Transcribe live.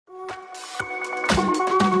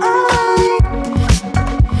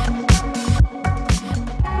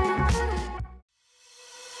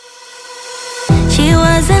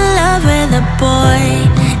a boy,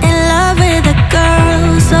 in love with a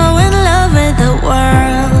girl, so in love with the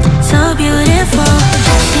world, so beautiful.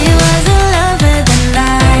 She was in love with the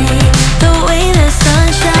night, the way the sun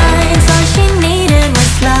shines. All she needed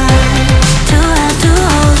was love, to have to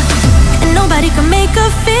hold, and nobody could make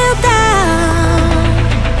her feel down.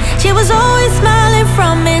 She was always smiling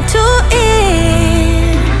from ear to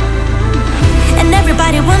ear, and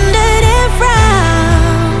everybody wondered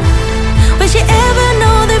around, would she ever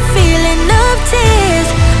know the feeling of tears?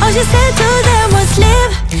 All she said to them was,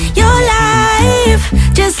 live your life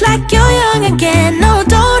just like you're young again. No,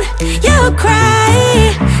 don't you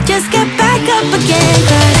cry, just get back up again.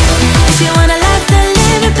 Cause if you wanna laugh, then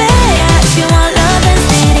live it better. If you want love, then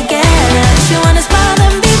stay together. If you wanna smile,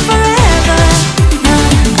 then be forever.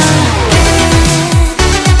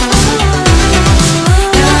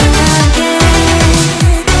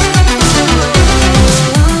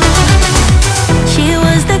 She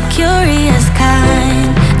was the curious kind,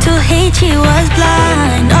 to hate she was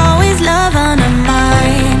blind, always love on her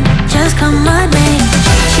mind, just come on me.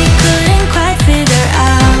 She couldn't quite figure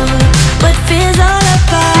out what fear's all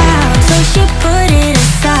about, so she put it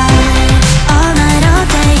aside, all night, all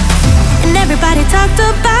day. And everybody talked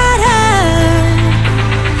about her,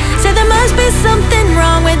 said there must be something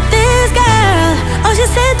wrong with this girl. All she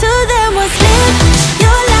said to them was, live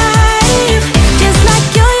your life just like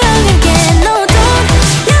you're young again. No, don't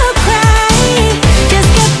you cry, just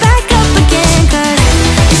get back up again. Cause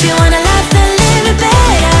if you wanna laugh, then live it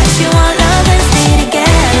better. If you want love, then stay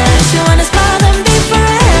together. If you wanna smile, then be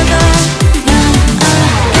forever.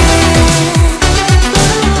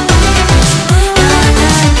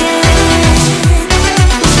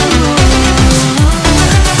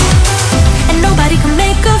 And nobody could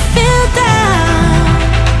make her feel down.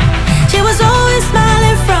 She was always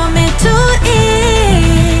smiling from ear to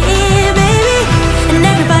ear, baby. And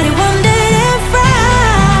everybody wondered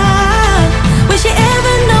around, will she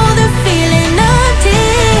ever know the feeling of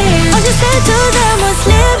tears? All she said to them was,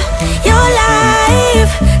 live your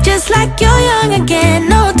life just like you're young again.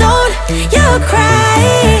 No, don't you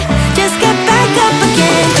cry, just get back up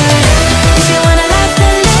again. Cause if you wanna laugh,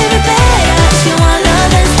 then live it better. If you want love,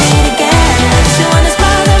 then stay together. If you wanna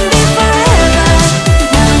smile, then be forever.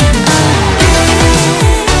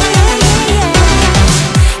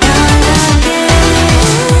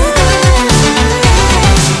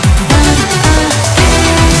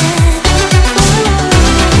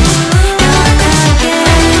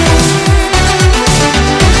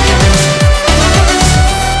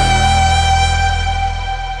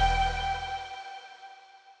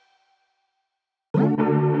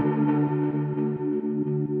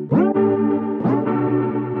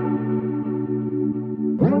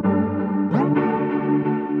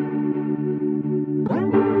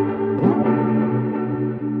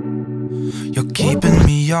 You're keeping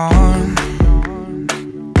me on.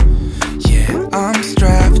 Yeah, I'm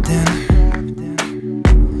strapped in,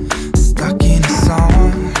 stuck in a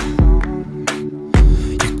song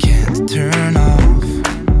you can't turn off.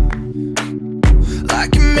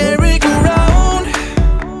 Like a merry-go-round,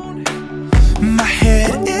 my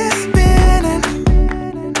head is spinning.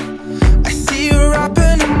 I see you up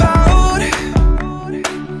and about,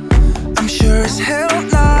 I'm sure as hell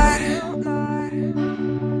not.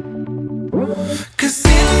 Cause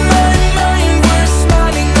in my mind we're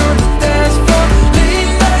smiling on the dance floor,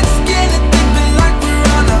 late night skinny dipping like we're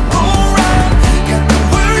on our own ride. Got the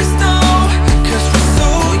worst though, cause we're so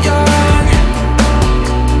young.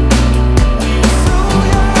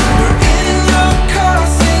 We're in your car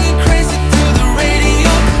singing crazy to the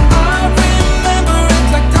radio. I remember it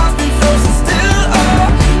like time's been frozen still. Oh,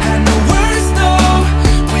 and the worst though,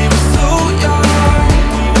 we were so young.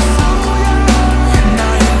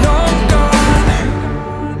 Now you're long gone,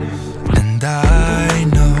 and I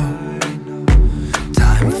know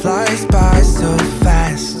time flies by so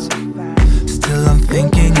fast. Still I'm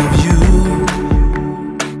thinking of you.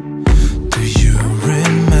 Do you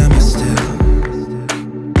remember still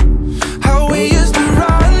how we used to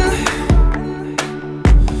run?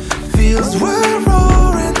 Fields were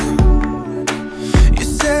roaring. You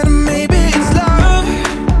said maybe it's love.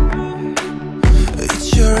 It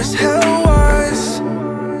sure as hell was.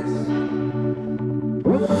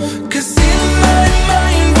 Cause in my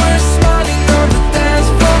mind we're smiling on the dance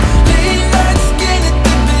floor, late night skinny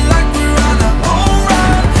dipping like we're on our own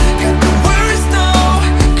ride. Got the worst though,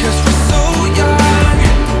 cause we're so young.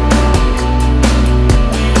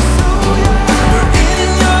 We're in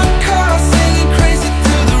your car singing crazy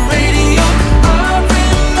to the radio. I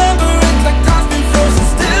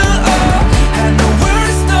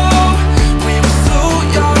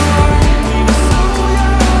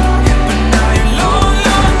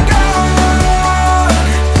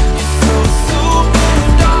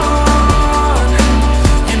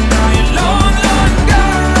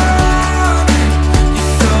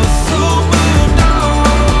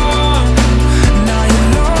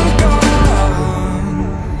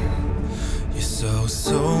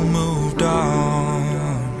so moved on,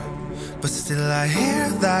 but still I hear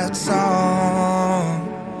that song.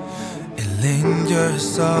 It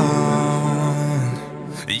lingers on.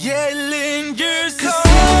 Yeah, it lingers on.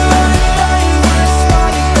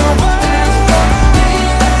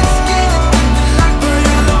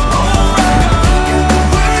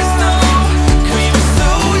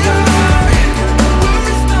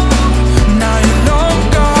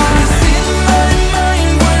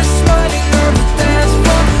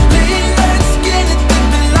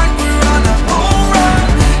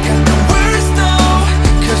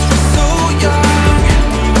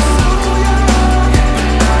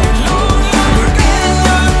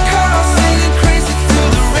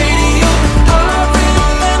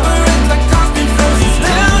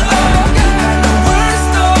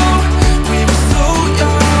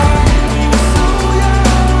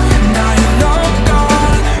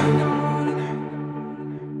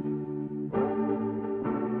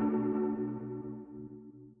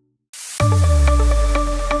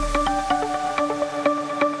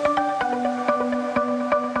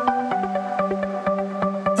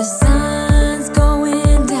 The sun's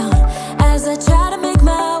going down as I try to make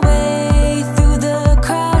my way through the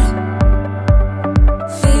crowd.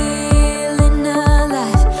 Feeling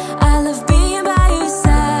alive, I love being by your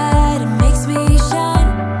side, it makes me shine.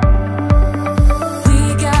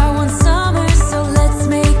 We got one summer, so let's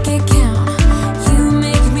make it count. You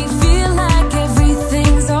make me feel like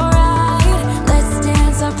everything's alright. Let's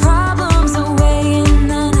dance our problems away in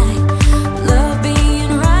the night. Love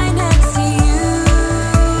being right next to you.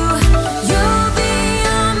 You'll be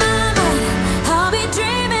on my mind, I'll be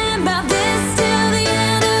dreaming about this till the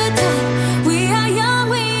end of time. We are young,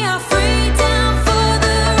 we are free, down for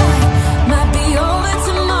the ride. Might be over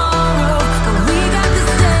tomorrow, but we got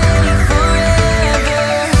this day forever.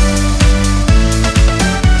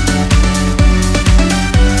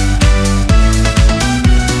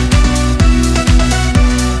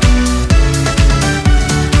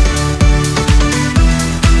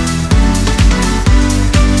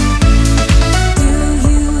 Do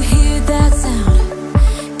you hear that sound?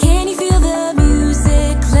 Can you feel the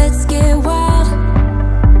music? Let's get wild.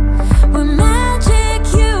 We're magic,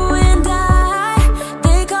 you and I.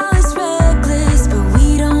 They call us reckless, but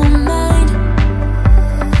we don't mind.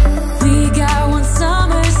 We got one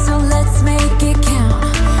summer, so let's make it count.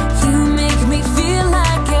 You make me feel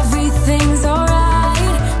like everything's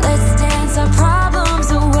alright. Let's dance our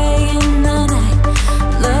problems away in the night.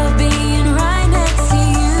 Love being right next to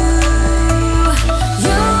you.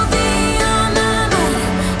 You'll be on my mind,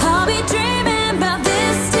 I'll be dreaming about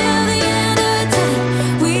this till the end of time.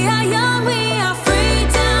 We are young, we are free,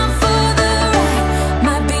 down for the ride.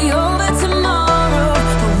 Might be over tomorrow,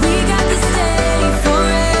 but we got this day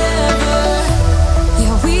forever.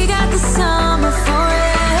 Yeah, we got the summer forever.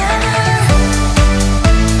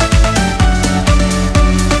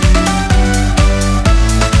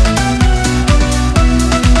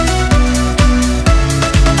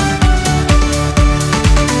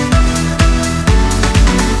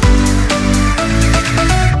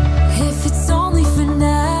 If it's only for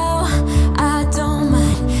now, I don't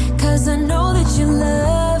mind, 'cause I know that your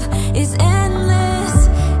love is endless.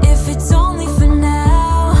 If it's only for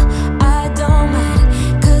now, I don't mind,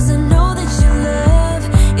 'cause I know that your love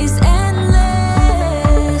is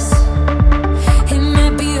endless. It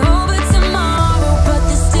might be over tomorrow, but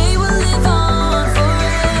this day will live on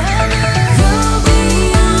forever. You'll be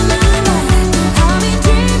on my mind, I'll be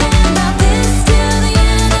dreaming about this till the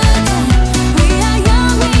end of time. We are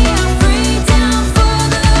young, we are free, down for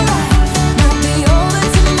the ride. Might be over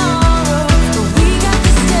tomorrow, but we got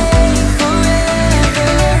this day forever.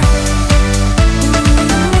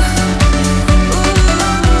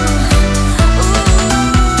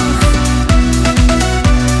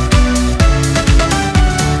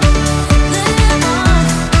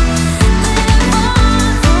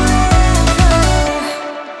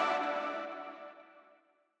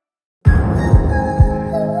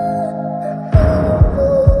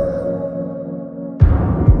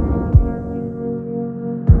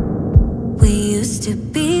 We used to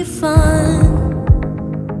be fun.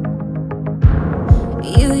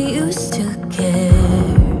 You used to care.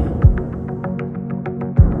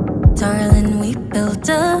 Darling, we built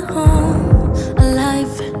a home, a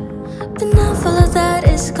life, but now all of that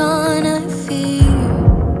is gone. I fear,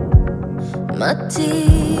 my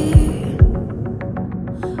dear.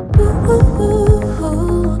 Ooh, ooh, ooh,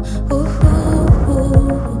 ooh, ooh,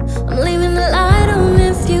 ooh. I'm leaving the light on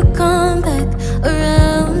if you come back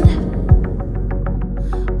around.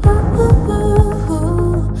 Ooh, ooh, ooh,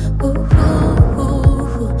 ooh, ooh,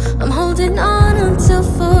 ooh. I'm holding on until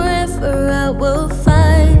forever I will find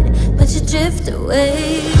drift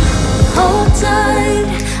away. Hold tight,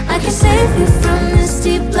 I can save you from these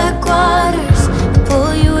deep black waters,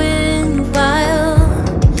 pull you in while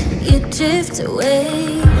you drift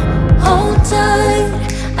away. Hold tight,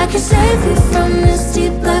 I can save you from these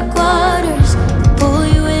deep black waters, pull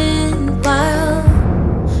you in while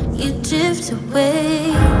you drift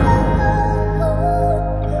away.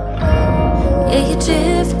 Yeah, you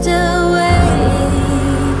drift away.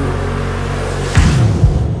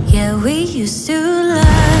 Yeah, we used to laugh.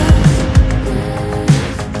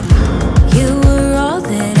 You were all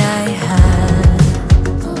that I had,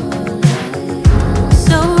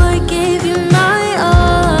 so I gave you my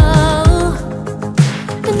all.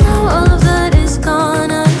 And now all of that is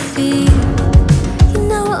gone, I feel. You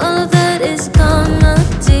know all of that is gone, I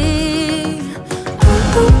dear.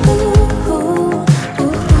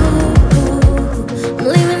 I'm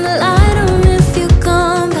leaving the light on if you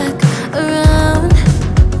come back around.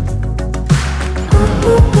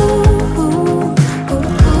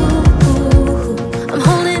 I'm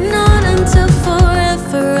holding on until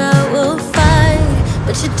forever, I will fight,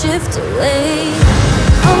 but you drift away.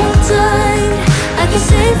 Hold tight, I can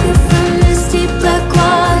save you from these deep black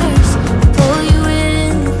waters, pull you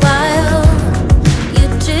in while you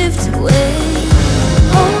drift away.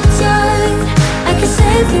 Hold tight, I can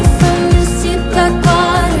save you from these deep black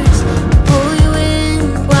waters, pull you in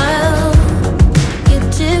while you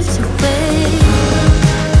drift away.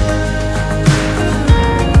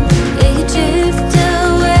 Yeah, you drift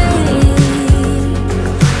away.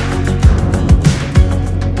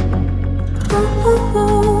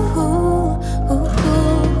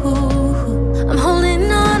 I'm holding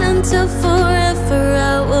on until forever,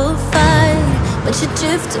 I will fight, but you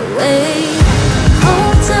drift away.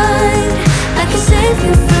 Hold tight, I can save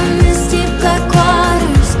you from these deep black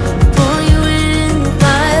waters, pull you in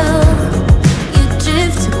while you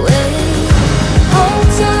drift away. Hold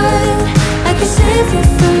tight, I can save you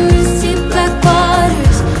from these deep black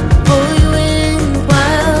waters, pull you in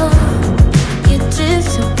while you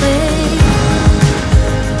drift away.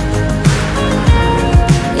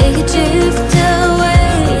 Yeah, you drift away.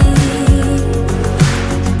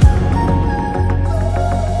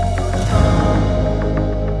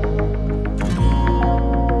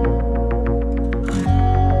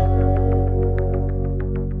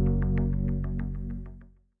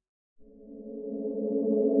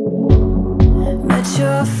 Met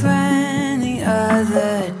your friend the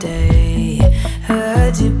other day.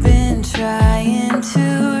 Heard you've been trying to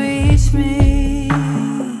reach me.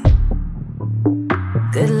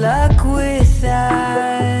 Good luck with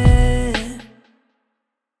that.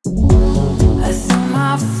 I threw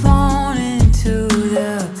my phone into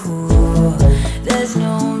the pool. There's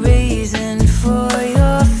no reason for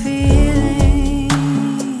your feelings.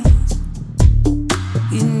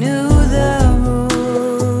 You knew the rules.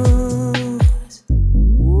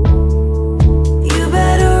 You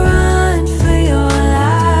better run for your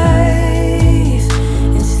life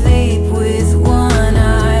and sleep with one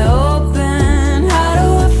eye open. How do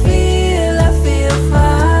I feel? I feel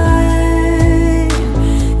fine,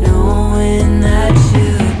 knowing that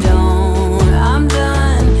you don't. I'm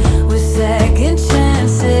done with second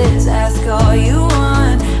chances. Ask all you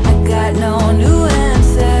want, I got no new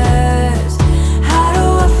answers. How do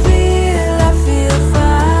I feel? I feel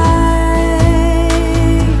fine.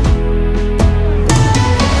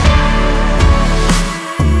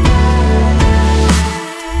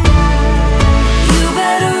 You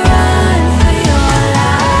better run for your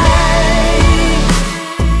life.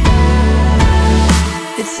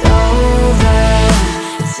 It's over,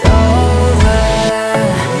 it's over.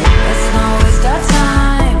 Let's not waste our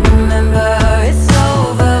time. Remember, it's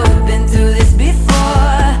over. We've been through this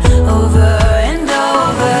before, over and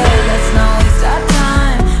over. Let's not waste our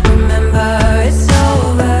time. Remember, it's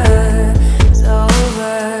over, it's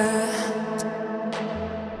over.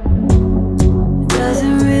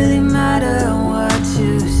 Doesn't really matter what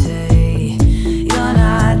you say. You're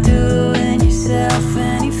not doing yourself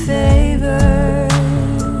any favors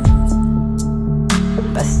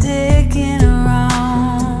by sticking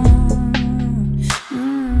around.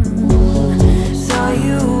 Saw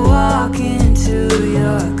you walk into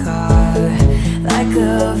your car like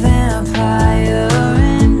a vampire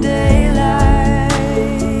in daylight.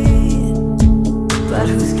 But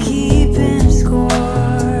who's keeping score?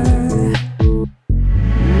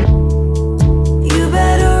 You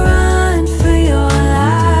better run for your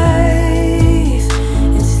life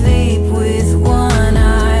and sleep with one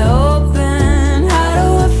eye open. How do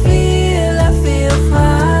I feel? I feel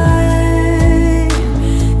fine,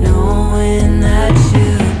 knowing that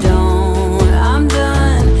you don't. I'm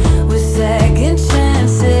done with second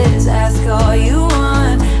chances. Ask all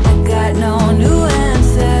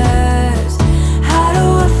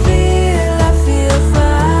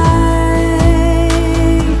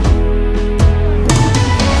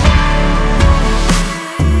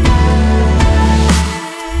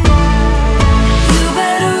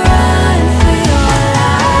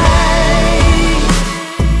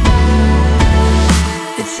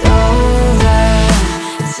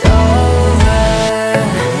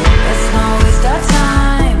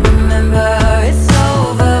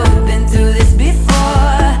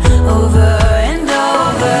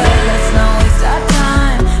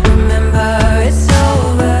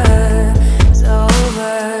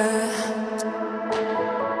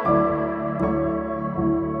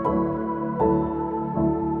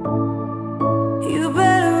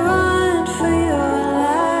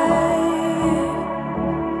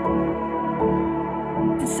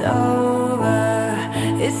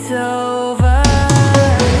so